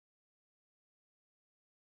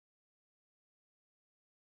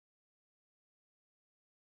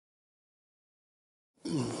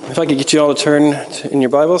If I could get you all to turn in your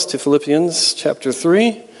Bibles to Philippians chapter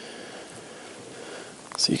 3,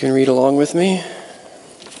 so you can read along with me.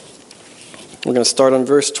 We're going to start on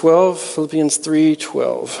verse 12, Philippians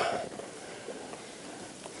 3:12.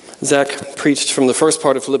 Zach preached from the first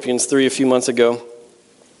part of Philippians 3 a few months ago.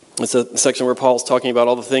 It's a section where Paul's talking about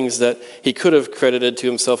all the things that he could have credited to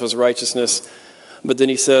himself as righteousness, but then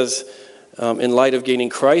he says, in light of gaining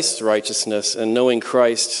Christ's righteousness and knowing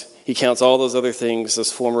Christ, he counts all those other things,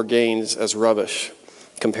 those former gains, as rubbish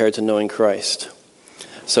compared to knowing Christ.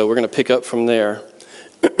 So we're going to pick up from there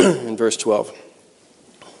in verse 12.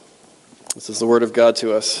 This is the word of God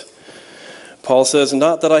to us. Paul says,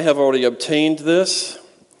 "Not that I have already obtained this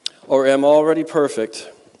or am already perfect,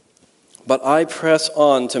 but I press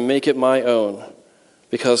on to make it my own,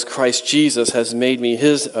 because Christ Jesus has made me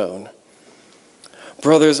his own.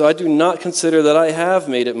 Brothers, I do not consider that I have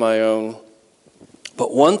made it my own.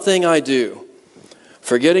 But one thing I do,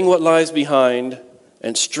 forgetting what lies behind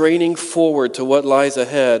and straining forward to what lies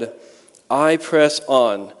ahead, I press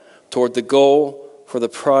on toward the goal for the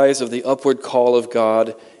prize of the upward call of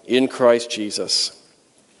God in Christ Jesus.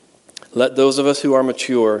 Let those of us who are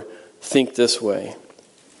mature think this way.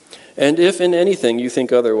 And if in anything you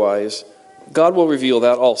think otherwise, God will reveal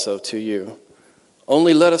that also to you.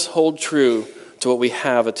 Only let us hold true to what we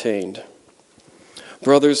have attained.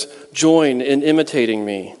 Brothers, join in imitating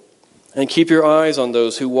me, and keep your eyes on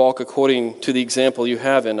those who walk according to the example you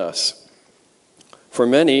have in us. For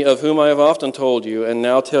many, of whom I have often told you, and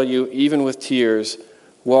now tell you even with tears,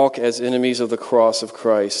 walk as enemies of the cross of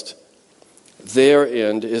Christ. Their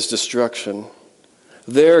end is destruction.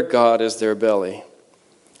 Their God is their belly,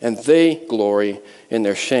 and they glory in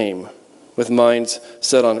their shame, with minds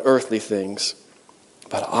set on earthly things.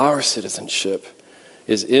 But our citizenship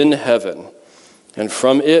is in heaven, and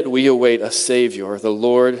from it we await a Savior, the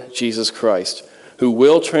Lord Jesus Christ, who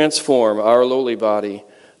will transform our lowly body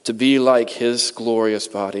to be like his glorious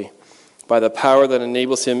body, by the power that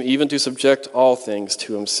enables him even to subject all things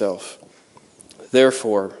to himself.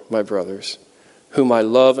 Therefore, my brothers, whom I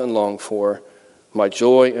love and long for, my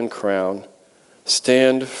joy and crown,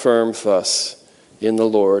 stand firm thus in the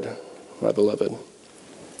Lord, my beloved."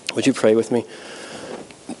 Would you pray with me?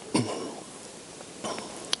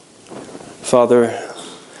 Father,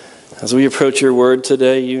 as we approach your word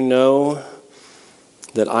today, you know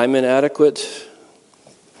that I'm inadequate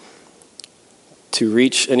to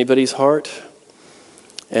reach anybody's heart,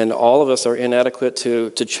 and all of us are inadequate to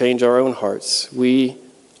change our own hearts. We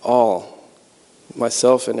all,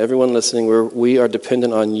 myself and everyone listening, we are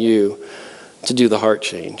dependent on you to do the heart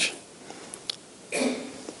change.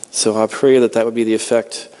 So I pray that would be the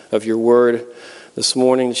effect of your word this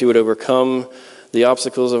morning, that you would overcome the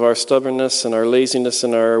obstacles of our stubbornness and our laziness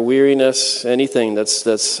and our weariness, anything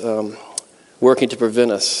that's working to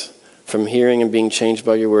prevent us from hearing and being changed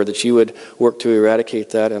by your word, that you would work to eradicate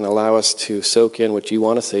that and allow us to soak in what you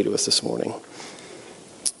want to say to us this morning.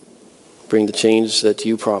 Bring the change that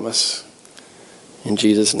you promise. In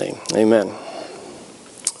Jesus' name, amen.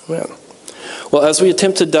 Amen. Well, as we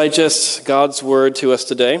attempt to digest God's word to us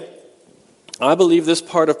today, I believe this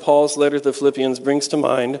part of Paul's letter to the Philippians brings to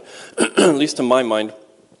mind, at least to my mind,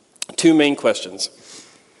 two main questions.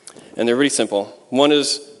 And they're really simple. One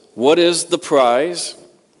is, what is the prize?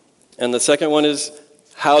 And the second one is,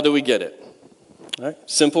 how do we get it? All right?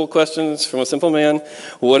 Simple questions from a simple man.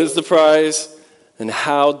 What is the prize? And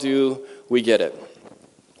how do we get it?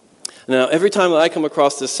 Now, every time that I come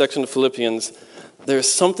across this section of Philippians, there's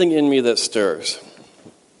something in me that stirs.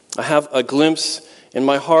 I have a glimpse in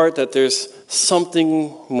my heart that there's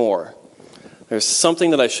something more. There's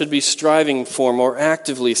something that I should be striving for more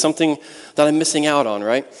actively, something that I'm missing out on,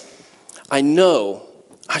 right? I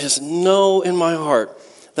just know in my heart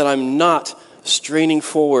that I'm not straining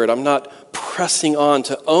forward. I'm not pressing on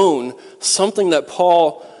to own something that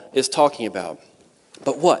Paul is talking about.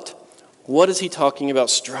 But what? What is he talking about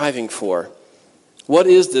striving for? What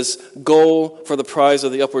is this goal for the prize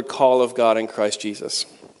of the upward call of God in Christ Jesus?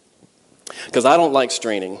 Because I don't like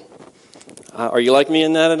straining. Are you like me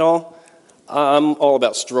in that at all? I'm all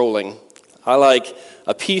about strolling. I like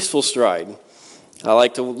a peaceful stride. I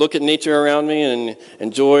like to look at nature around me and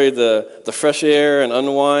enjoy the fresh air and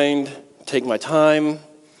unwind, take my time.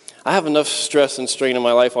 I have enough stress and strain in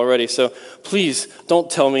my life already, so please don't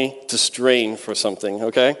tell me to strain for something,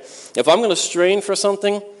 okay? If I'm going to strain for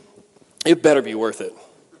something, it better be worth it.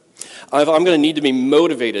 I'm going to need to be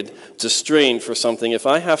motivated to strain for something. If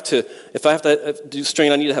I have to do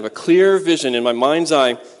strain, I need to have a clear vision in my mind's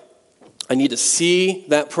eye. I need to see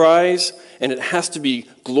that prize, and it has to be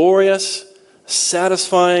glorious,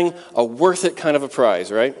 satisfying, a worth it kind of a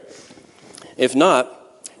prize, right? If not,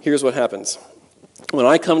 here's what happens. When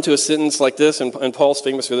I come to a sentence like this, and Paul's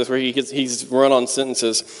famous for this, where he's run on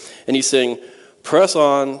sentences, and he's saying, press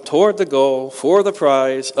on toward the goal for the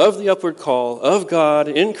prize of the upward call of God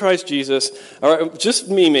in Christ Jesus. All right, just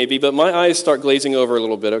me maybe, but my eyes start glazing over a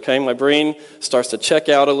little bit, okay? My brain starts to check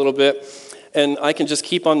out a little bit, and I can just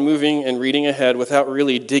keep on moving and reading ahead without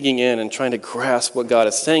really digging in and trying to grasp what God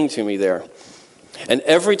is saying to me there. And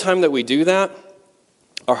every time that we do that,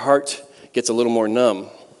 our heart gets a little more numb.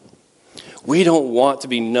 We don't want to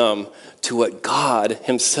be numb to what God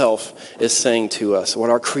himself is saying to us, what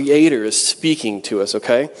our Creator is speaking to us,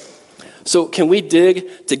 okay? So can we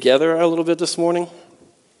dig together a little bit this morning?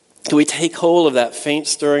 Can we take hold of that faint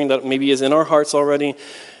stirring that maybe is in our hearts already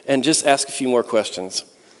and just ask a few more questions?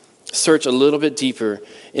 Search a little bit deeper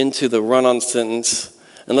into the run-on sentence,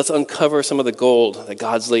 and let's uncover some of the gold that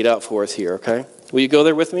God's laid out for us here, okay? Will you go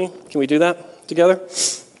there with me? Can we do that together?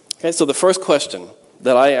 Okay, so the first question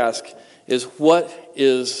that I ask is, what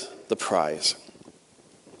is the prize?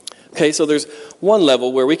 Okay, so there's one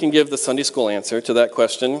level where we can give the Sunday school answer to that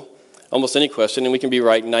question, almost any question, and we can be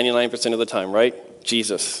right 99% of the time, right?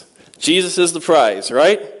 Jesus. Jesus is the prize,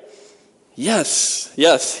 right? Yes,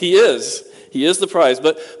 he is. He is the prize.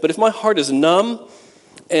 But if my heart is numb,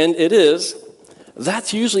 and it is,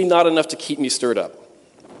 that's usually not enough to keep me stirred up.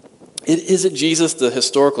 Is it Jesus, the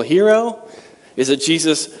historical hero? Is it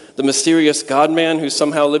Jesus, the mysterious God-man who's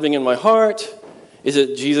somehow living in my heart? Is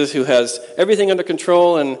it Jesus who has everything under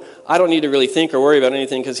control and I don't need to really think or worry about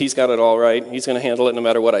anything because he's got it all right? He's going to handle it no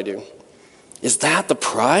matter what I do. Is that the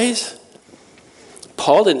prize?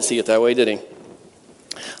 Paul didn't see it that way, did he?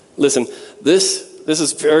 Listen, this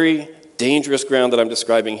is very dangerous ground that I'm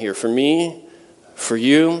describing here. For me, for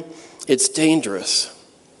you, it's dangerous.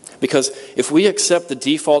 Because if we accept the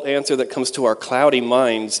default answer that comes to our cloudy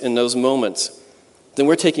minds in those moments, then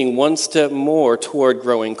we're taking one step more toward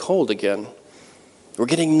growing cold again. We're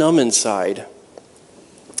getting numb inside.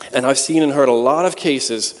 And I've seen and heard a lot of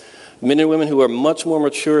cases, men and women who are much more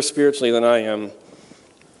mature spiritually than I am,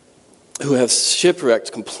 who have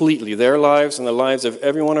shipwrecked completely their lives and the lives of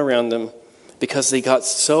everyone around them because they got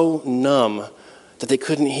so numb that they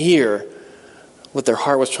couldn't hear what their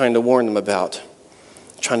heart was trying to warn them about,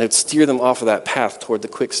 trying to steer them off of that path toward the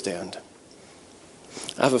quicksand.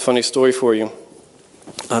 I have a funny story for you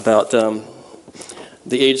about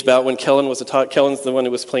the age bout when Kellen was Kellen's the one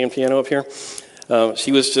who was playing piano up here.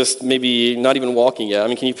 She was just maybe not even walking yet. I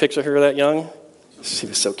mean, can you picture her that young? She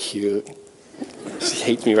was so cute. She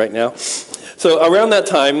hates me right now. So around that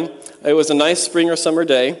time, it was a nice spring or summer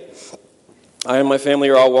day. I and my family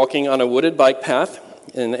are all walking on a wooded bike path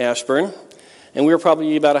in Ashburn. And we were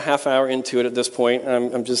probably about a half hour into it at this point.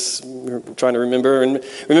 I'm just trying to remember. And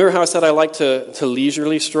remember how I said I like to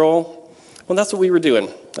leisurely stroll? Well, that's what we were doing.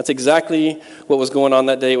 That's exactly what was going on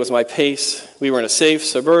that day. It was my pace. We were in a safe,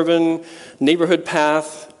 suburban neighborhood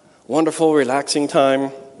path. Wonderful, relaxing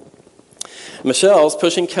time. Michelle's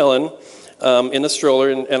pushing Kellen in the stroller,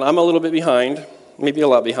 and I'm a little bit behind, maybe a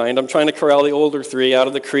lot behind. I'm trying to corral the older three out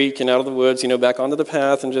of the creek and out of the woods, back onto the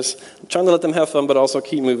path, and just trying to let them have fun, but also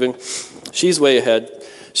keep moving. She's way ahead.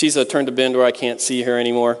 She's turned a bend where I can't see her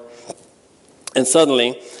anymore. And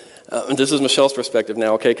suddenly, and this is Michelle's perspective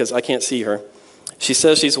now, okay, because I can't see her. She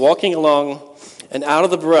says she's walking along, and out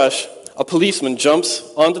of the brush, a policeman jumps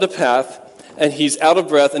onto the path, and he's out of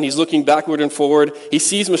breath, and he's looking backward and forward. He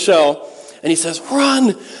sees Michelle, and he says,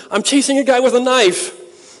 "Run! I'm chasing a guy with a knife."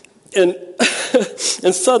 And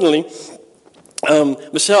and suddenly,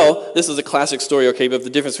 Michelle, this is a classic story, okay, but the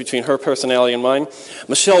difference between her personality and mine.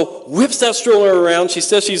 Michelle whips that stroller around. She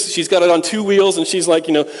says she's got it on two wheels, and she's like,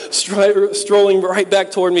 strolling right back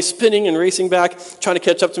toward me, spinning and racing back, trying to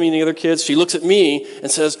catch up to me and the other kids. She looks at me and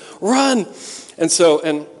says, "Run!"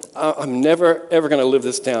 And I'm never, ever going to live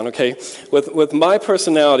this down, okay? With my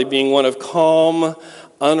personality being one of calm,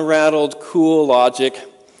 unrattled, cool logic,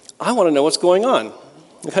 I want to know what's going on.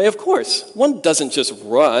 Okay, of course. One doesn't just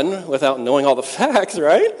run without knowing all the facts,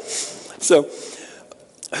 right? So,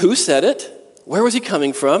 who said it? Where was he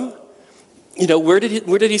coming from? Where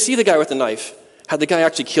did he see the guy with the knife? Had the guy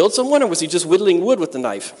actually killed someone, or was he just whittling wood with the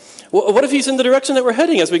knife? What if he's in the direction that we're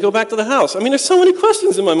heading as we go back to the house? I mean, there's so many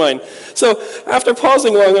questions in my mind. So, after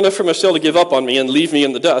pausing long enough for Michelle to give up on me and leave me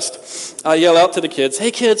in the dust, I yell out to the kids,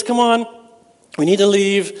 "Hey kids, come on. We need to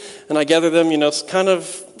leave." And I gather them, it's kind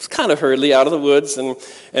of hurriedly out of the woods,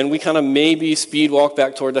 and we kind of maybe speed walk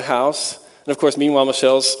back toward the house. And of course, meanwhile,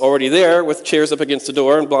 Michelle's already there with chairs up against the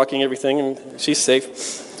door and blocking everything, and she's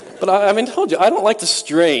safe. But I told you, I don't like to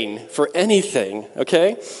strain for anything,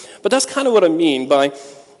 okay? But that's kind of what I mean by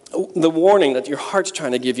the warning that your heart's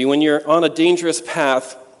trying to give you when you're on a dangerous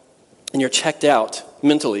path and you're checked out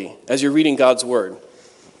mentally as you're reading God's word.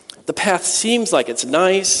 The path seems like it's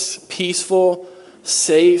nice, peaceful,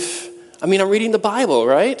 safe. I mean, I'm reading the Bible,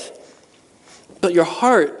 right? But your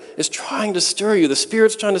heart is trying to stir you. The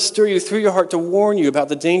Spirit's trying to stir you through your heart to warn you about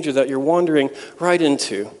the danger that you're wandering right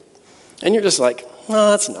into. And you're just like,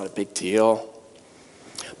 no, that's not a big deal.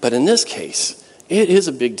 But in this case, it is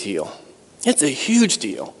a big deal. It's a huge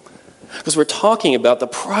deal. Because we're talking about the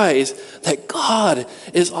prize that God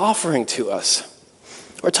is offering to us.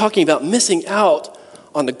 We're talking about missing out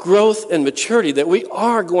on the growth and maturity that we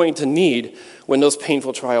are going to need when those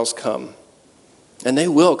painful trials come. And they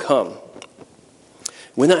will come.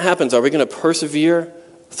 When that happens, are we going to persevere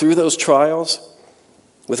through those trials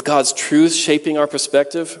with God's truth shaping our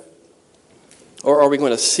perspective? Or are we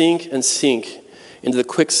going to sink into the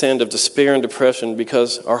quicksand of despair and depression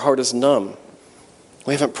because our heart is numb?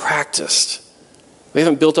 We haven't practiced. We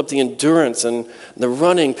haven't built up the endurance and the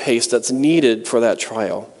running pace that's needed for that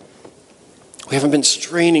trial. We haven't been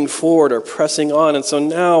straining forward or pressing on, and so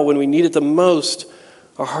now when we need it the most,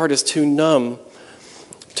 our heart is too numb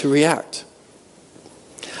to react.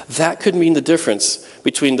 That could mean the difference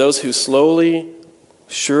between those who slowly,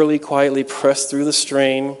 surely, quietly press through the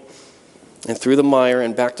strain and through the mire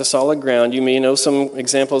and back to solid ground. You may know some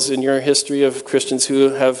examples in your history of Christians who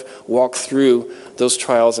have walked through those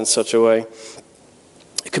trials in such a way.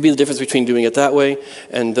 It could be the difference between doing it that way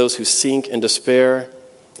and those who sink in despair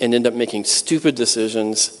and end up making stupid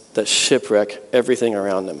decisions that shipwreck everything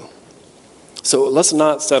around them. So let's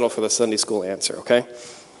not settle for the Sunday school answer, okay?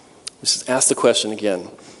 Let's just ask the question again.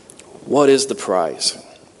 What is the prize?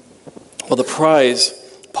 Well, the prize,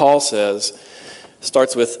 Paul says,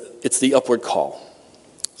 starts with, it's the upward call.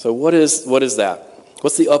 So what is that?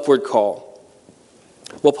 What's the upward call?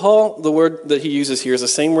 Well, Paul, the word that he uses here is the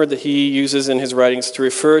same word that he uses in his writings to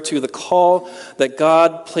refer to the call that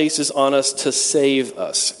God places on us to save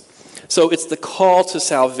us. So it's the call to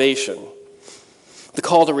salvation, the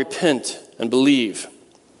call to repent and believe.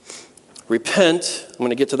 Repent, I'm going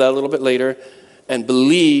to get to that a little bit later, and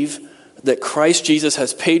believe that Christ Jesus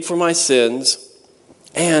has paid for my sins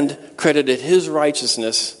and credited his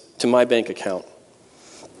righteousness to my bank account.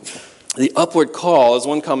 The upward call, as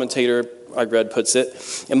one commentator I read puts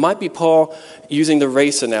it might be Paul using the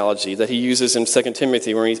race analogy that he uses in 2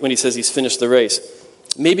 Timothy when he says he's finished the race.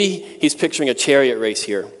 Maybe he's picturing a chariot race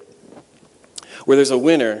here, where there's a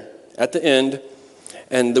winner at the end,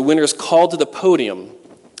 and the winner is called to the podium,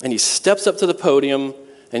 and he steps up to the podium,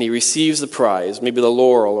 and he receives the prize, maybe the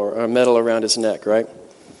laurel or a medal around his neck, right?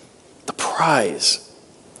 The prize.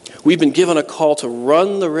 We've been given a call to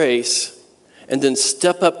run the race and then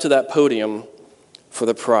step up to that podium for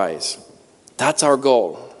the prize. That's our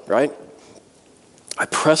goal, right? I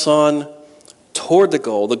press on toward the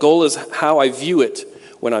goal. The goal is how I view it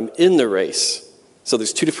when I'm in the race. So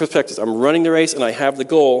there's two different perspectives. I'm running the race and I have the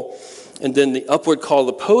goal. And then the upward call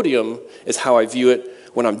to the podium is how I view it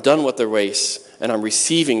when I'm done with the race and I'm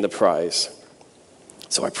receiving the prize.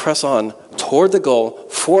 So I press on toward the goal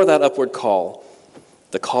for that upward call,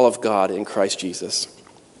 the call of God in Christ Jesus.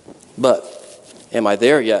 But am I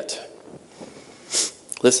there yet?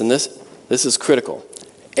 Listen, this is critical.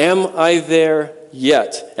 Am I there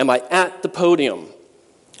yet? Am I at the podium?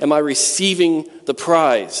 Am I receiving the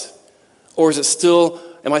prize? Or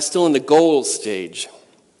am I still in the goal stage?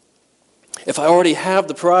 If I already have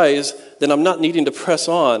the prize, then I'm not needing to press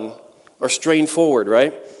on or strain forward,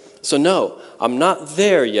 right? So no, I'm not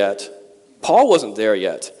there yet. Paul wasn't there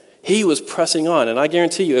yet. He was pressing on. And I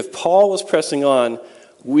guarantee you, if Paul was pressing on,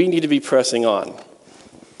 we need to be pressing on.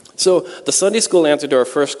 So the Sunday school answer to our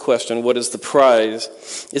first question, what is the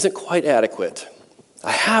prize, isn't quite adequate.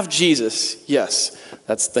 I have Jesus, yes.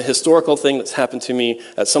 That's the historical thing that's happened to me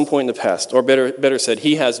at some point in the past. Or better said,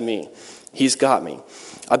 he has me. He's got me.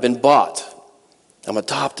 I've been bought. I'm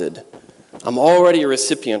adopted. I'm already a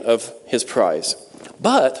recipient of his prize.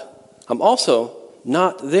 But I'm also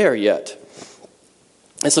not there yet.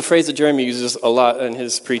 It's a phrase that Jeremy uses a lot in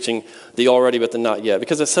his preaching, the already but the not yet,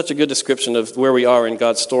 because it's such a good description of where we are in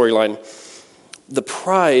God's storyline. The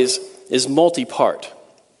prize is multi-part.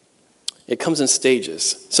 It comes in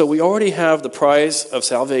stages. So we already have the prize of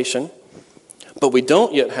salvation, but we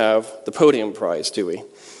don't yet have the podium prize, do we?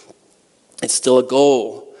 It's still a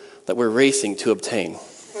goal that we're racing to obtain.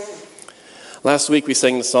 Last week we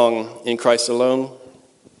sang the song, In Christ Alone.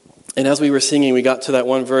 And as we were singing, we got to that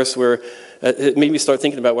one verse where it made me start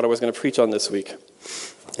thinking about what I was going to preach on this week.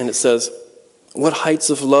 And it says, what heights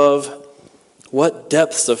of love, what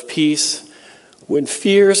depths of peace, when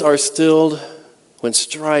fears are stilled, when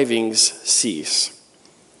strivings cease.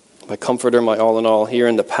 My comforter, my all in all. Here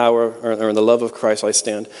in the power or in the love of Christ I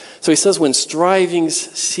stand. So he says, when strivings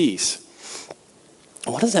cease.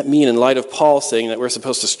 What does that mean in light of Paul saying that we're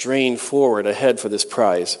supposed to strain forward ahead for this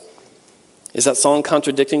prize? Is that song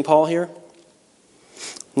contradicting Paul here?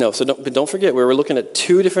 No, but don't forget, we're looking at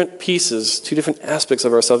two different pieces, two different aspects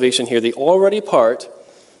of our salvation here. The already part,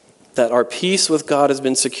 that our peace with God has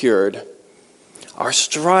been secured. Our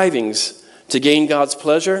strivings to gain God's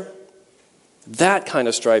pleasure, that kind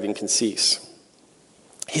of striving can cease.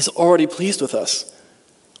 He's already pleased with us.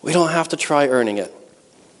 We don't have to try earning it.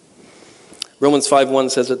 Romans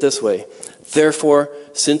 5:1 says it this way, therefore,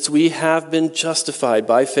 since we have been justified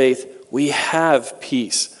by faith, we have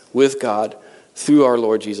peace with God through our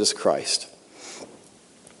Lord Jesus Christ.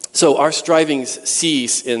 So our strivings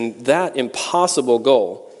cease in that impossible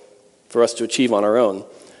goal for us to achieve on our own.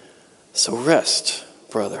 So rest,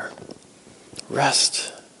 brother.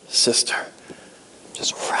 Rest, sister.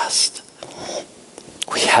 Just rest.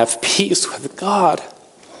 We have peace with God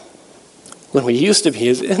when we used to be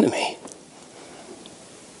his enemy.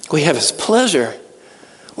 We have his pleasure.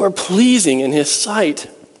 We're pleasing in his sight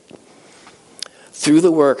through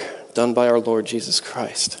the work done by our Lord Jesus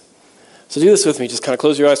Christ. So do this with me. Just kind of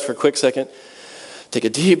close your eyes for a quick second. Take a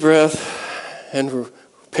deep breath and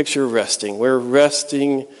picture resting. We're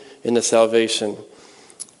resting in the salvation,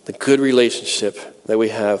 the good relationship that we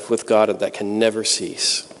have with God and that can never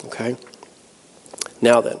cease. Okay?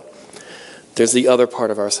 Now then, there's the other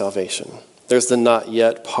part of our salvation. There's the not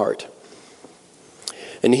yet part.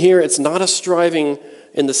 And here it's not a striving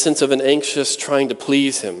in the sense of an anxious trying to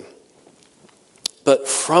please him. But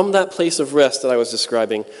from that place of rest that I was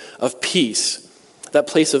describing, of peace, that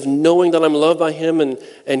place of knowing that I'm loved by him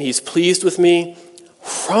and he's pleased with me,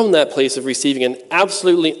 from that place of receiving an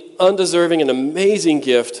absolutely undeserving and amazing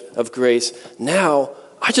gift of grace, now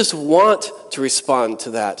I just want to respond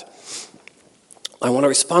to that. I want to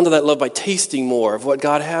respond to that love by tasting more of what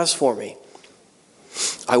God has for me.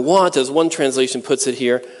 I want, as one translation puts it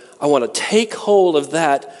here, I want to take hold of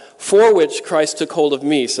that for which Christ took hold of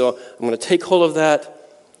me. So I'm going to take hold of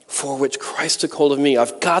that for which Christ took hold of me.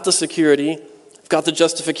 I've got the security. I've got the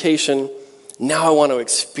justification. Now I want to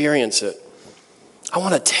experience it. I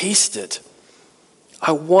want to taste it.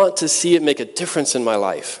 I want to see it make a difference in my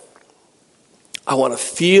life. I want to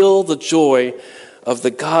feel the joy of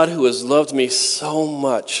the God who has loved me so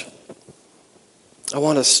much. I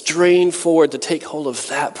want to strain forward to take hold of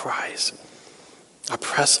that prize. I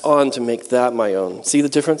press on to make that my own. See the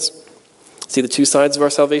difference? See the two sides of our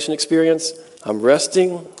salvation experience? I'm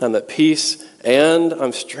resting, I'm at peace, and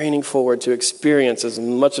I'm straining forward to experience as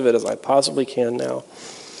much of it as I possibly can now.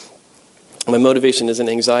 My motivation isn't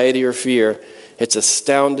anxiety or fear. It's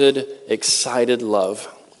astounded, excited love.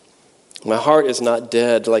 My heart is not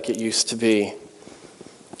dead like it used to be.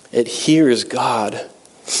 It hears God.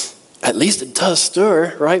 At least it does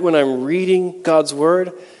stir, right? When I'm reading God's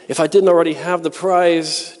word. If I didn't already have the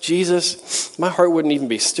prize, Jesus, my heart wouldn't even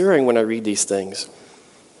be stirring when I read these things.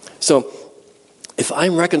 So, if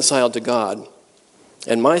I'm reconciled to God,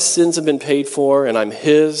 and my sins have been paid for, and I'm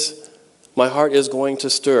his, my heart is going to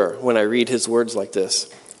stir when I read his words like this.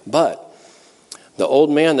 But the old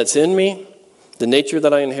man that's in me, the nature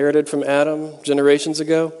that I inherited from Adam generations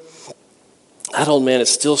ago, that old man is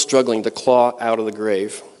still struggling to claw out of the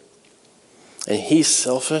grave. And he's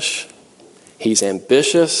selfish, he's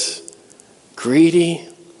ambitious, greedy,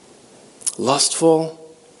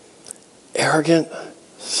 lustful, arrogant,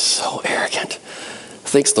 so arrogant,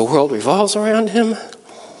 thinks the world revolves around him.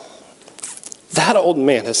 That old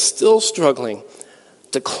man is still struggling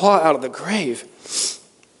to claw out of the grave.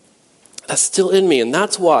 That's still in me, and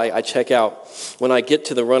that's why I check out when I get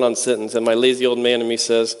to the run-on sentence and my lazy old man in me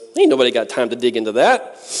says, ain't nobody got time to dig into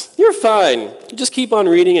that. You're fine. You just keep on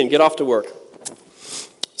reading and get off to work.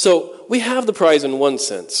 So we have the prize in one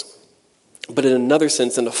sense, but in another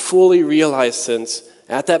sense, in a fully realized sense,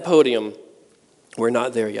 at that podium, we're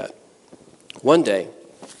not there yet. One day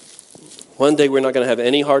we're not going to have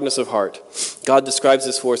any hardness of heart. God describes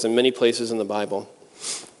this for us in many places in the Bible.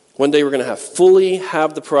 One day we're going to fully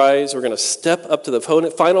have the prize. We're going to step up to the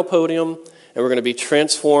final podium, and we're going to be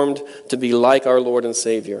transformed to be like our Lord and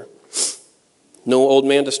Savior. No old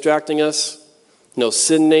man distracting us, no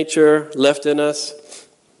sin nature left in us,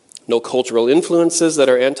 no cultural influences that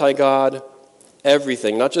are anti-God.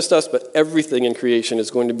 Everything, not just us, but everything in creation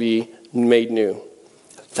is going to be made new.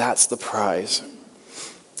 That's the prize.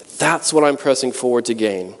 That's what I'm pressing forward to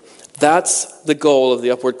gain. That's the goal of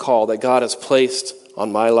the upward call that God has placed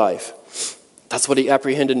on my life. That's what he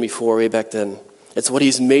apprehended me for way back then. It's what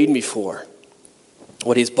he's made me for.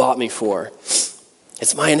 What he's bought me for.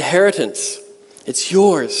 It's my inheritance. It's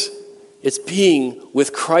yours. It's being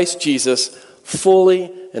with Christ Jesus,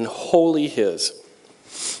 fully and wholly his.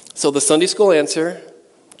 So the Sunday school answer,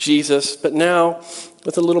 Jesus, but now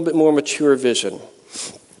with a little bit more mature vision.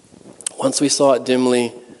 Once we saw it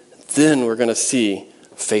dimly, then we're going to see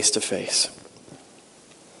face to face.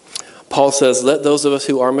 Paul says, let those of us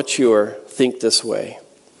who are mature think this way.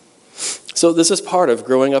 So this is part of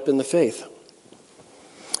growing up in the faith.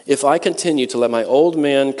 If I continue to let my old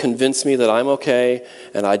man convince me that I'm okay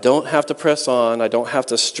and I don't have to press on, I don't have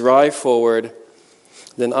to strive forward,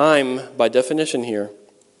 then I'm, by definition here,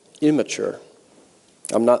 immature.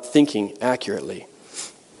 I'm not thinking accurately.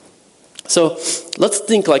 So let's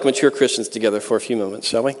think like mature Christians together for a few moments,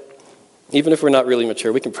 shall we? Even if we're not really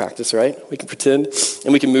mature, we can practice, right? We can pretend,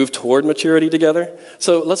 and we can move toward maturity together.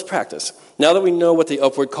 So let's practice. Now that we know what the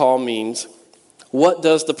upward call means, what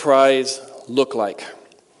does the prize look like?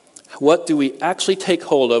 What do we actually take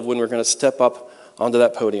hold of when we're going to step up onto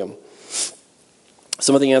that podium?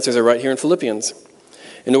 Some of the answers are right here in Philippians.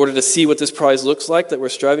 In order to see what this prize looks like that we're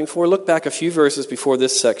striving for, look back a few verses before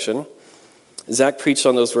this section. Zach preached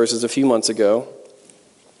on those verses a few months ago.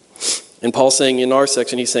 And Paul's saying in our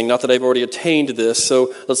section, he's saying, not that I've already attained this.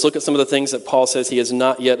 So let's look at some of the things that Paul says he has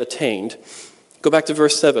not yet attained. Go back to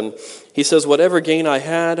verse 7. He says, whatever gain I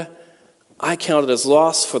had, I counted as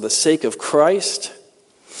loss for the sake of Christ.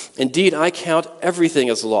 Indeed, I count everything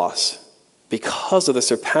as loss because of the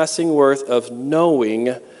surpassing worth of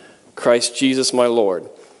knowing Christ Jesus my Lord.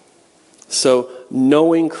 So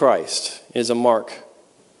knowing Christ is a mark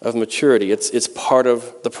of maturity. It's part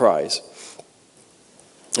of the prize.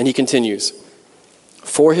 And he continues,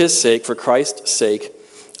 for his sake, for Christ's sake,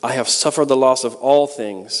 I have suffered the loss of all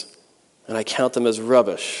things, and I count them as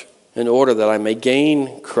rubbish, in order that I may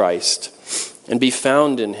gain Christ and be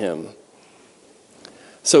found in him.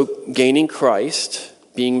 So gaining Christ,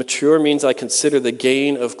 being mature, means I consider the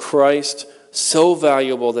gain of Christ so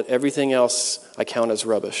valuable that everything else I count as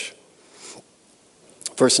rubbish.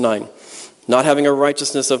 Verse 9, not having a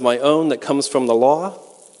righteousness of my own that comes from the law,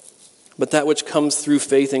 but that which comes through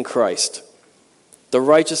faith in Christ, the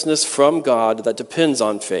righteousness from God that depends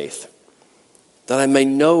on faith, that I may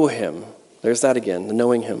know him. There's that again, the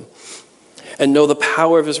knowing him. And know the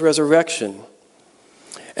power of his resurrection,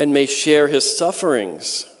 and may share his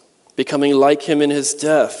sufferings, becoming like him in his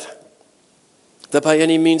death, that by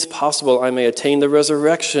any means possible I may attain the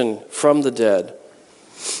resurrection from the dead.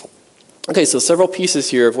 Okay, so several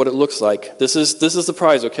pieces here of what it looks like. This is the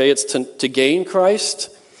prize, okay? It's to gain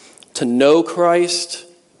Christ, to know Christ,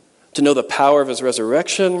 to know the power of his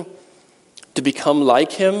resurrection, to become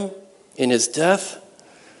like him in his death,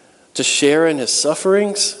 to share in his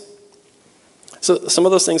sufferings. So some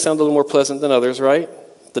of those things sound a little more pleasant than others, right?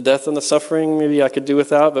 The death and the suffering, maybe I could do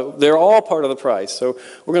without, but they're all part of the prize. So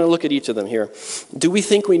we're going to look at each of them here. Do we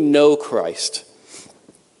think we know Christ?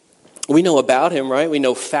 We know about him, right? We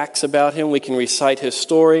know facts about him. We can recite his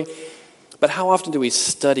story. But how often do we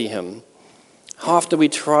study him? How often do we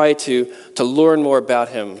try to learn more about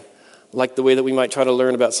him, like the way that we might try to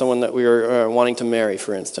learn about someone that we are wanting to marry,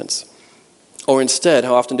 for instance? Or instead,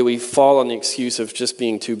 how often do we fall on the excuse of just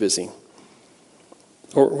being too busy?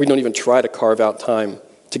 Or we don't even try to carve out time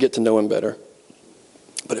to get to know him better.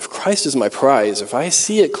 But if Christ is my prize, if I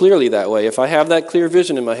see it clearly that way, if I have that clear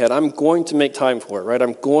vision in my head, I'm going to make time for it, right?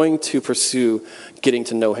 I'm going to pursue getting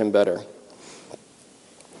to know him better.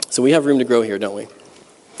 So we have room to grow here, don't we?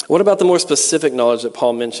 What about the more specific knowledge that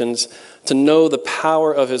Paul mentions, to know the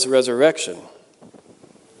power of his resurrection?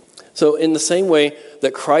 So in the same way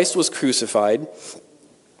that Christ was crucified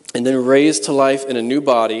and then raised to life in a new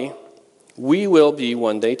body, we will be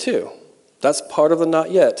one day too. That's part of the not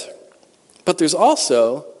yet. But there's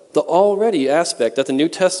also the already aspect that the New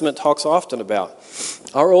Testament talks often about.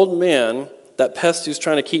 Our old man, that pest who's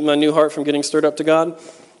trying to keep my new heart from getting stirred up to God,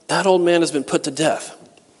 that old man has been put to death.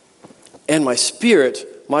 And my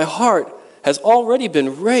spirit, my heart, has already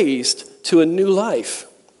been raised to a new life.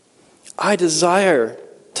 I desire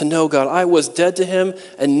to know God. I was dead to him,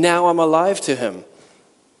 and now I'm alive to him.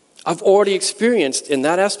 I've already experienced in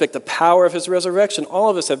that aspect the power of his resurrection. All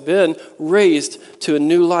of us have been raised to a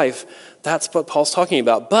new life. That's what Paul's talking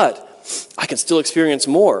about. But I can still experience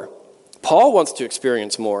more. Paul wants to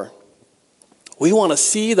experience more. We want to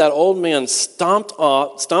see that old man stomped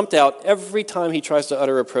out every time he tries to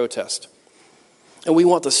utter a protest. And we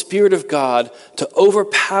want the Spirit of God to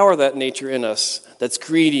overpower that nature in us that's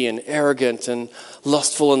greedy and arrogant and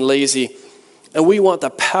lustful and lazy. And we want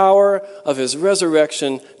the power of his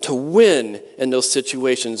resurrection to win in those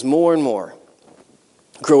situations more and more,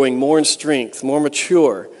 growing more in strength, more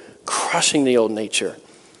mature, crushing the old nature.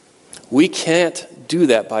 We can't do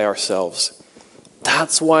that by ourselves.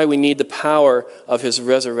 That's why we need the power of his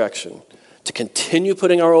resurrection, to continue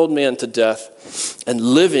putting our old man to death and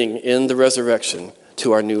living in the resurrection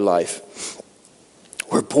to our new life.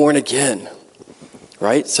 We're born again,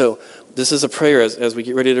 right? So this is a prayer as we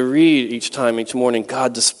get ready to read each morning.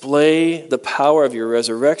 God, display the power of your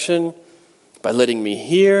resurrection by letting me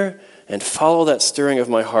hear and follow that stirring of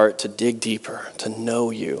my heart to dig deeper, to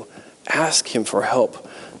know you. Ask him for help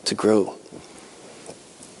to grow.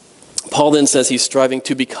 Paul then says he's striving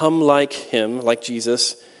to become like him, like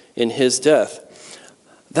Jesus, in his death.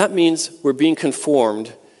 That means we're being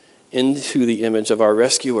conformed into the image of our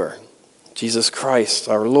rescuer, Jesus Christ,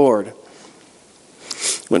 our Lord.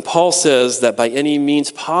 When Paul says that by any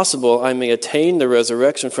means possible I may attain the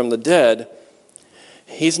resurrection from the dead,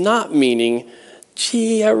 he's not meaning,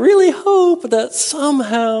 gee, I really hope that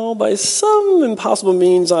somehow, by some impossible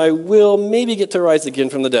means, I will maybe get to rise again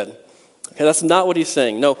from the dead. Okay, that's not what he's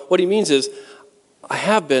saying. No, what he means is,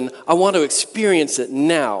 I want to experience it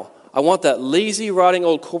now. I want that lazy, rotting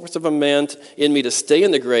old corpse of a man in me to stay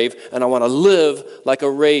in the grave, and I want to live like a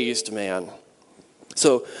raised man.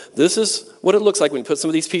 So this is what it looks like when you put some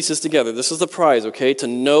of these pieces together. This is the prize, okay? To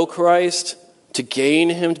know Christ, to gain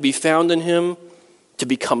him, to be found in him, to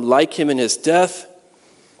become like him in his death,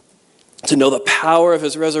 to know the power of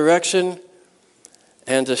his resurrection,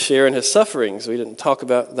 and to share in his sufferings. We didn't talk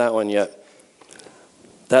about that one yet.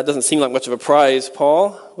 That doesn't seem like much of a prize,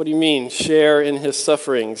 Paul. What do you mean, share in his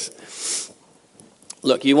sufferings?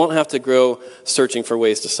 Look, you won't have to grow searching for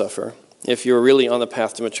ways to suffer if you're really on the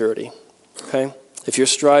path to maturity, okay? If you're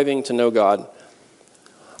striving to know God.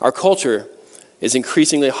 Our culture is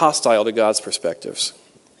increasingly hostile to God's perspectives.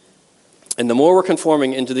 And the more we're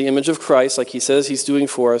conforming into the image of Christ, like he says he's doing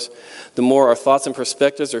for us, the more our thoughts and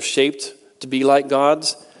perspectives are shaped to be like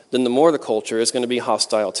God's, then the more the culture is going to be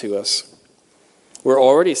hostile to us. We're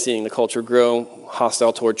already seeing the culture grow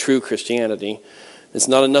hostile toward true Christianity. It's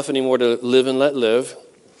not enough anymore to live and let live.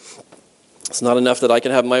 It's not enough that I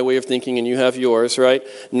can have my way of thinking and you have yours, right?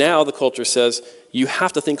 Now the culture says, you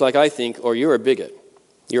have to think like I think or you're a bigot.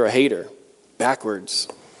 You're a hater, backwards,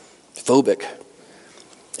 phobic.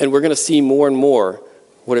 And we're going to see more and more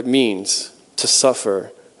what it means to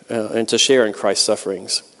suffer and to share in Christ's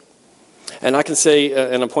sufferings. And I can say,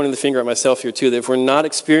 and I'm pointing the finger at myself here too, that if we're not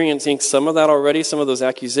experiencing some of that already, some of those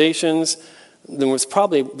accusations, then it's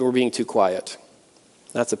probably we're being too quiet.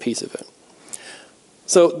 That's a piece of it.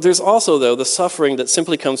 So there's also, though, the suffering that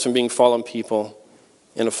simply comes from being fallen people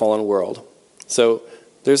in a fallen world. So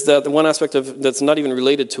there's the one aspect of that's not even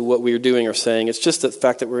related to what we're doing or saying. It's just the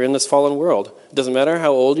fact that we're in this fallen world. It doesn't matter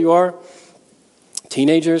how old you are,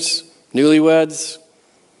 teenagers, newlyweds,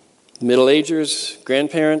 middle-agers,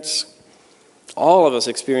 grandparents, all of us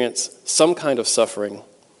experience some kind of suffering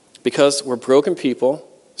because we're broken people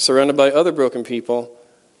surrounded by other broken people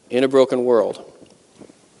in a broken world.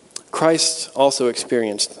 Christ also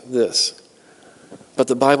experienced this. But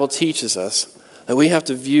the Bible teaches us that we have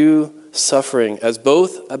to view suffering as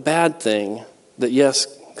both a bad thing that, yes,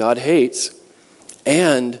 God hates,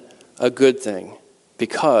 and a good thing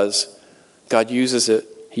because God uses it.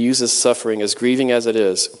 He uses suffering, as grieving as it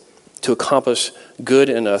is, to accomplish good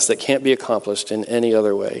in us that can't be accomplished in any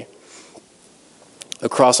other way. A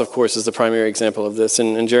cross, of course, is the primary example of this,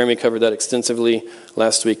 and Jeremy covered that extensively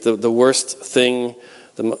last week. The worst thing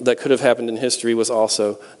that could have happened in history was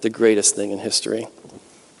also the greatest thing in history.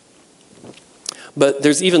 But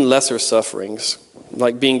there's even lesser sufferings,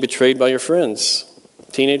 like being betrayed by your friends.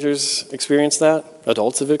 Teenagers experience that.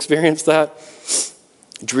 Adults have experienced that.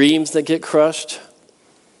 Dreams that get crushed.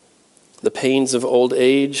 The pains of old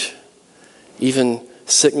age. Even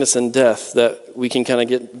sickness and death that we can kind of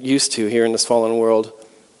get used to here in this fallen world.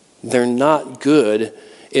 They're not good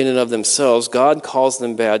in and of themselves. God calls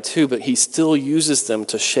them bad too, but he still uses them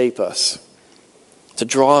to shape us, to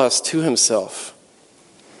draw us to himself,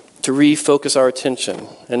 to refocus our attention,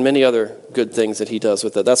 and many other good things that he does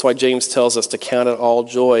with it. That's why James tells us to count it all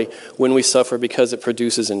joy when we suffer, because it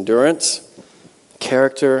produces endurance,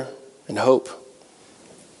 character, and hope.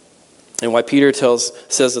 And why Peter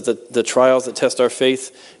says that the trials that test our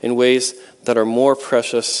faith in ways that are more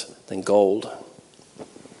precious than gold.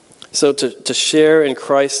 So to share in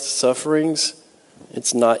Christ's sufferings,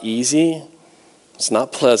 it's not easy, it's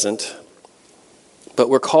not pleasant, but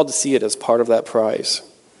we're called to see it as part of that prize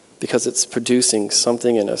because it's producing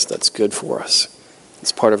something in us that's good for us.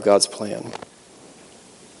 It's part of God's plan.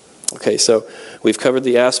 Okay, so we've covered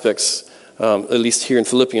the aspects, at least here in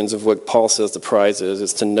Philippians, of what Paul says the prize is.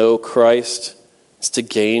 It's to know Christ, it's to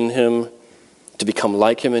gain him, to become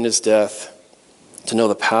like him in his death, to know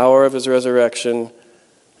the power of his resurrection,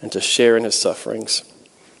 and to share in his sufferings.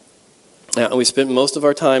 And we spent most of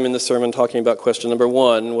our time in the sermon talking about question number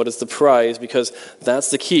 1, what is the prize? Because that's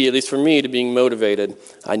the key, at least for me, to being motivated.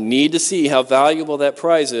 I need to see how valuable that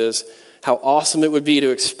prize is, how awesome it would be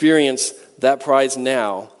to experience that prize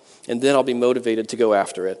now, and then I'll be motivated to go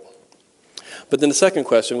after it. But then the second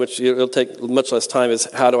question, which it'll take much less time, is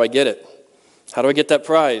how do I get it? How do I get that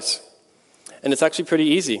prize? And it's actually pretty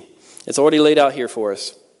easy. It's already laid out here for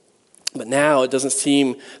us. But now it doesn't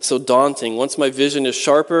seem so daunting. Once my vision is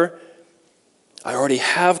sharper, I already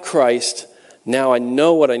have Christ. Now I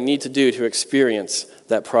know what I need to do to experience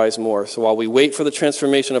that prize more. So while we wait for the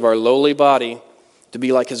transformation of our lowly body to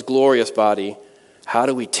be like his glorious body, how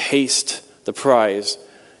do we taste the prize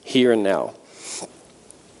here and now?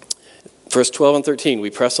 Verse 12 and 13, we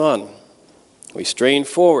press on. We strain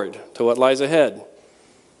forward to what lies ahead.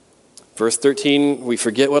 Verse 13, we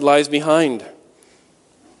forget what lies behind.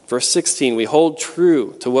 Verse 16, we hold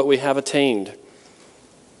true to what we have attained.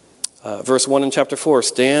 Verse 1 in chapter 4,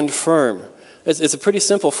 stand firm. It's a pretty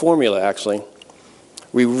simple formula, actually.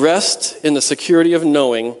 We rest in the security of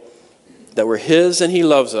knowing that we're his and he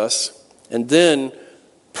loves us, and then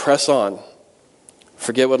press on.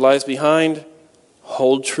 Forget what lies behind,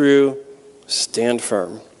 hold true, stand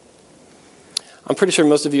firm. I'm pretty sure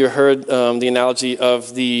most of you have heard the analogy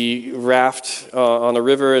of the raft on a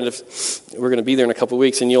river, and if we're going to be there in a couple of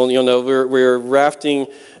weeks, and you'll know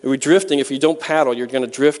we're drifting. If you don't paddle, you're going to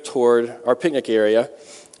drift toward our picnic area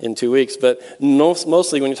in 2 weeks. But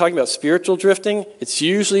mostly when you're talking about spiritual drifting, it's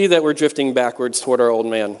usually that we're drifting backwards toward our old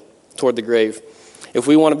man, toward the grave. If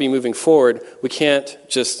we want to be moving forward, we can't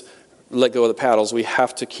just let go of the paddles. We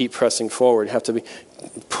have to keep pressing forward, have to be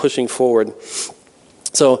pushing forward.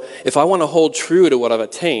 So if I want to hold true to what I've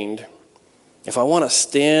attained, if I want to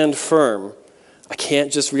stand firm, I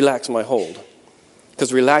can't just relax my hold.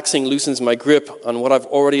 Because relaxing loosens my grip on what I've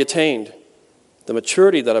already attained, the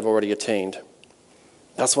maturity that I've already attained.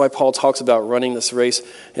 That's why Paul talks about running this race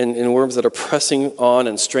in words that are pressing on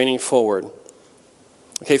and straining forward.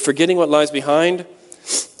 Okay, forgetting what lies behind,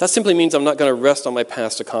 that simply means I'm not going to rest on my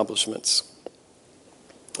past accomplishments.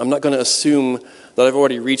 I'm not going to assume that I've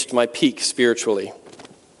already reached my peak spiritually.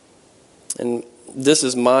 And this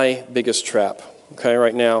is my biggest trap, okay,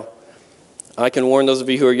 right now. I can warn those of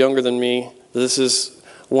you who are younger than me, this is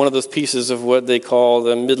one of those pieces of what they call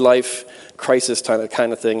the midlife crisis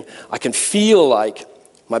kind of thing. I can feel like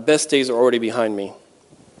my best days are already behind me,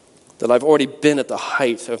 that I've already been at the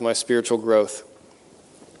height of my spiritual growth.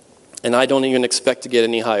 And I don't even expect to get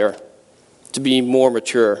any higher, to be more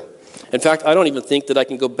mature. In fact, I don't even think that I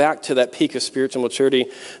can go back to that peak of spiritual maturity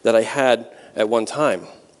that I had at one time.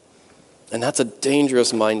 And that's a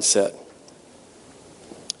dangerous mindset.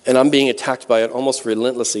 And I'm being attacked by it almost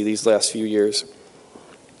relentlessly these last few years.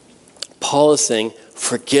 Paul is saying,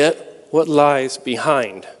 forget what lies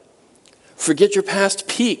behind. Forget your past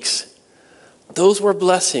peaks. Those were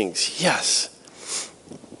blessings, yes.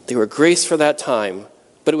 They were grace for that time,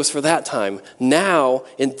 but it was for that time. Now,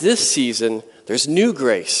 in this season, there's new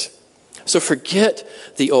grace. So forget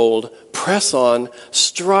the old, press on,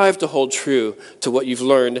 strive to hold true to what you've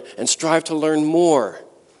learned, and strive to learn more.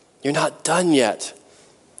 You're not done yet.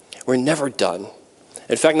 We're never done.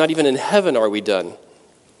 In fact, not even in heaven are we done.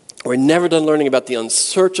 We're never done learning about the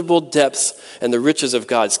unsearchable depths and the riches of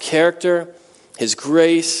God's character, his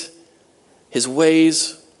grace, his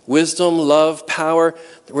ways, wisdom, love, power.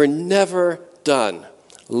 We're never done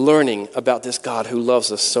learning about this God who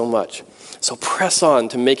loves us so much. So press on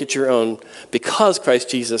to make it your own because Christ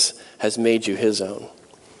Jesus has made you his own.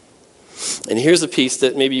 And here's a piece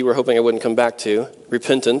that maybe you were hoping I wouldn't come back to.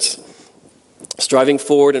 Repentance. Striving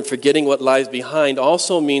forward and forgetting what lies behind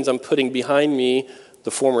also means I'm putting behind me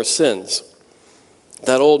the former sins.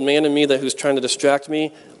 That old man in me who's trying to distract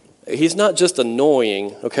me, he's not just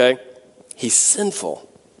annoying, okay? He's sinful.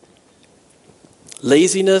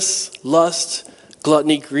 Laziness, lust,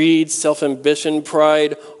 gluttony, greed, self-ambition,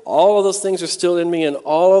 pride, all of those things are still in me, and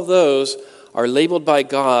all of those are labeled by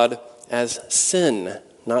God as sin,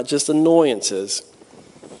 not just annoyances.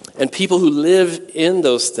 And people who live in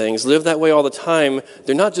those things, live that way all the time,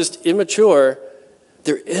 they're not just immature,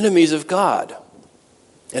 they're enemies of God.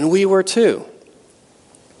 And we were too.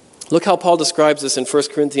 Look how Paul describes this in 1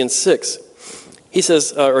 Corinthians 6. He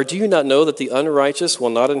says, or do you not know that the unrighteous will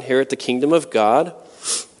not inherit the kingdom of God?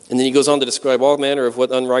 And then he goes on to describe all manner of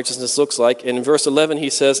what unrighteousness looks like. And in verse 11 he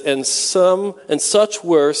says, and such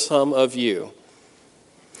were some of you.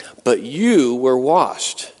 But you were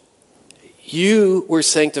washed. You were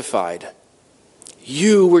sanctified.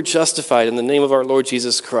 You were justified in the name of our Lord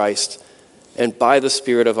Jesus Christ and by the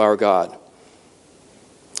Spirit of our God.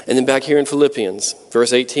 And then back here in Philippians,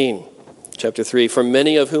 verse 18. Chapter 3, for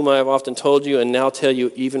many of whom I have often told you and now tell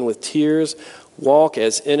you even with tears, walk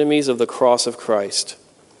as enemies of the cross of Christ.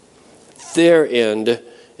 Their end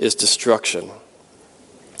is destruction.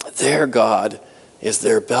 Their God is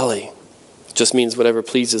their belly. It just means whatever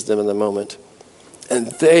pleases them in the moment. And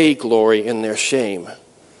they glory in their shame.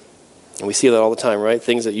 And we see that all the time, right?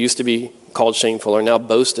 Things that used to be called shameful are now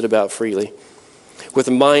boasted about freely, with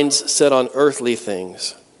minds set on earthly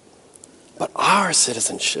things. But our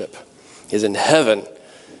citizenship is in heaven,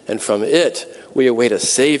 and from it we await a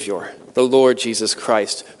Savior, the Lord Jesus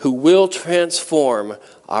Christ, who will transform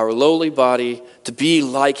our lowly body to be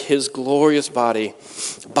like his glorious body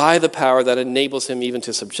by the power that enables him even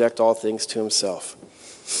to subject all things to himself.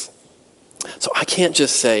 So I can't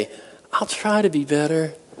just say, I'll try to be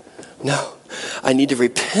better. No, I need to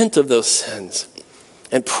repent of those sins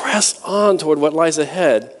and press on toward what lies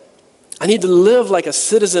ahead. I need to live like a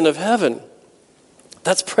citizen of heaven.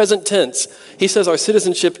 That's present tense. He says our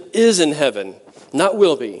citizenship is in heaven, not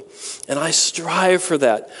will be. And I strive for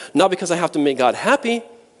that. Not because I have to make God happy,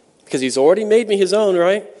 because he's already made me his own,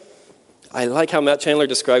 right? I like how Matt Chandler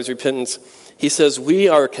describes repentance. He says we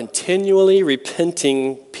are continually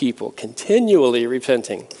repenting people, continually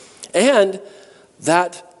repenting. And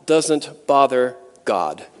that doesn't bother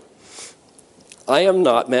God. I am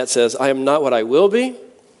not, Matt says, I am not what I will be.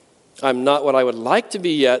 I'm not what I would like to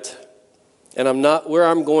be yet. And I'm not where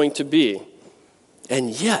I'm going to be. And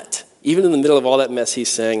yet, even in the middle of all that mess, he's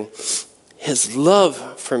saying, his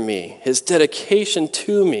love for me, his dedication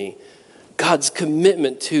to me, God's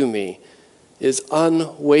commitment to me is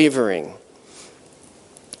unwavering.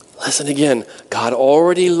 Listen again, God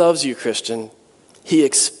already loves you, Christian. He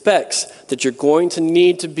expects that you're going to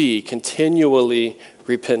need to be continually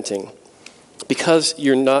repenting because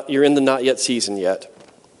you're in the not yet season yet.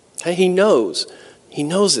 Hey, he knows. He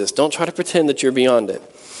knows this. Don't try to pretend that you're beyond it.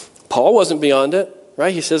 Paul wasn't beyond it,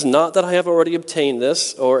 right? He says, not that I have already obtained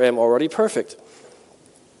this or am already perfect.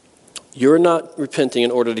 You're not repenting in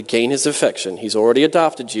order to gain his affection. He's already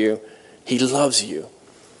adopted you. He loves you.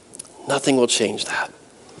 Nothing will change that.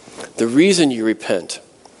 The reason you repent,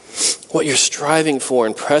 what you're striving for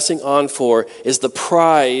and pressing on for, is the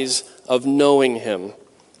prize of knowing him,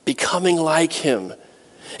 becoming like him,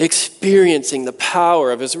 experiencing the power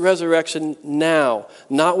of his resurrection now,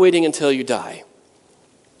 not waiting until you die,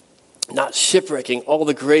 not shipwrecking all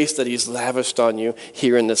the grace that he's lavished on you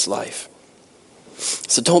here in this life.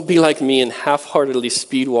 So don't be like me and half-heartedly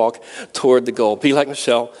speed walk toward the goal. Be like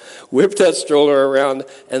Michelle, whip that stroller around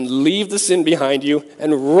and leave the sin behind you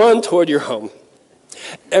and run toward your home.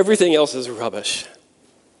 Everything else is rubbish.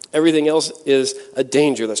 Everything else is a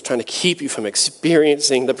danger that's trying to keep you from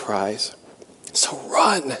experiencing the prize. So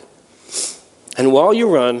run. And while you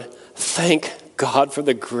run, thank God for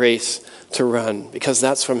the grace to run, because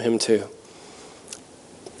that's from him too.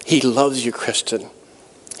 He loves you, Christian.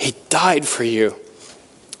 He died for you.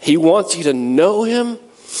 He wants you to know him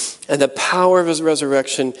and the power of his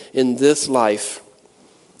resurrection in this life.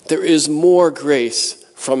 There is more grace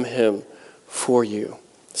from him for you.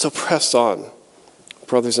 So press on,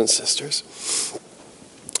 brothers and sisters.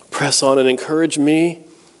 Press on and encourage me.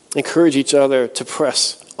 Encourage each other to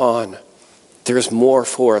press on. There is more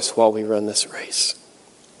for us while we run this race.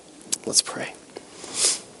 Let's pray.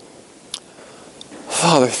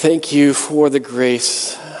 Father, thank you for the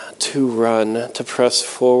grace to run, to press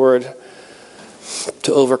forward,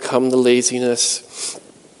 to overcome the laziness.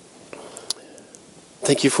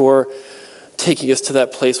 Thank you for taking us to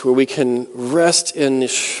that place where we can rest in the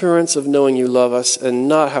assurance of knowing you love us and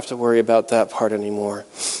not have to worry about that part anymore.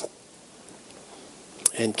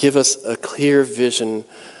 And give us a clear vision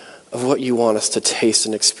of what you want us to taste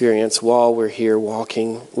and experience while we're here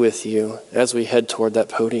walking with you as we head toward that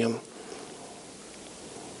podium.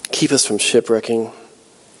 Keep us from shipwrecking.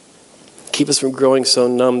 Keep us from growing so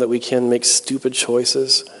numb that we can make stupid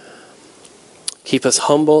choices. Keep us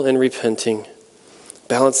humble and repenting,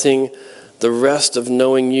 balancing the rest of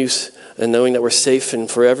knowing you and knowing that we're safe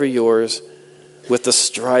and forever yours with the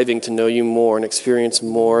striving to know you more and experience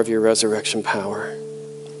more of your resurrection power.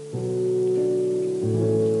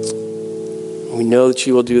 We know that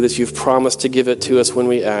you will do this. You've promised to give it to us when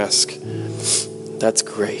we ask. That's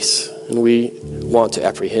grace. And we want to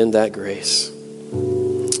apprehend that grace.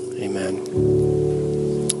 Amen.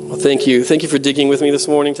 Well, thank you. Thank you for digging with me this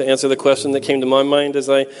morning to answer the question that came to my mind as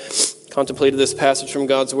I contemplated this passage from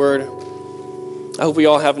God's Word. I hope we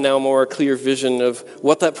all have now more clear vision of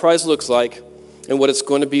what that prize looks like and what it's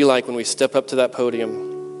going to be like when we step up to that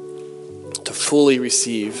podium to fully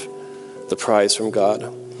receive the prize from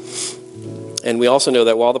God. And we also know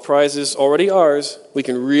that while the prize is already ours, we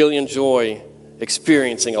can really enjoy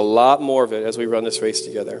experiencing a lot more of it as we run this race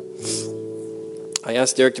together. I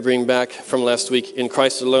asked Derek to bring back from last week, In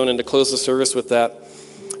Christ Alone, and to close the service with that.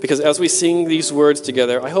 Because as we sing these words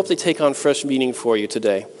together, I hope they take on fresh meaning for you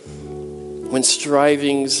today. When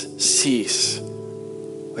strivings cease,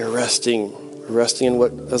 we're resting in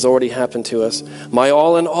what has already happened to us. My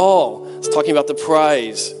all in all is talking about the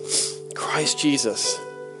prize, Christ Jesus.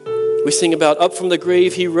 We sing about up from the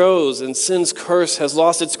grave he rose and sin's curse has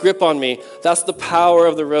lost its grip on me. That's the power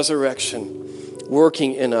of the resurrection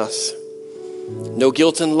working in us. No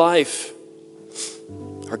guilt in life.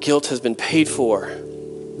 Our guilt has been paid for.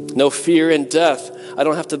 No fear in death. I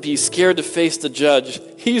don't have to be scared to face the judge.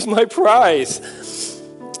 He's my prize.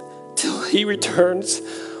 Till he returns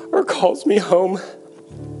or calls me home.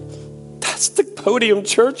 That's the podium,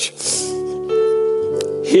 church.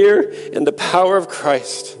 Here in the power of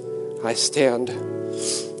Christ, I stand.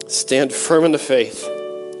 Stand firm in the faith.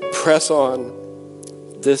 Press on.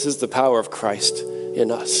 This is the power of Christ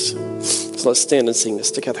in us. So let's stand and sing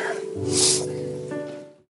this together.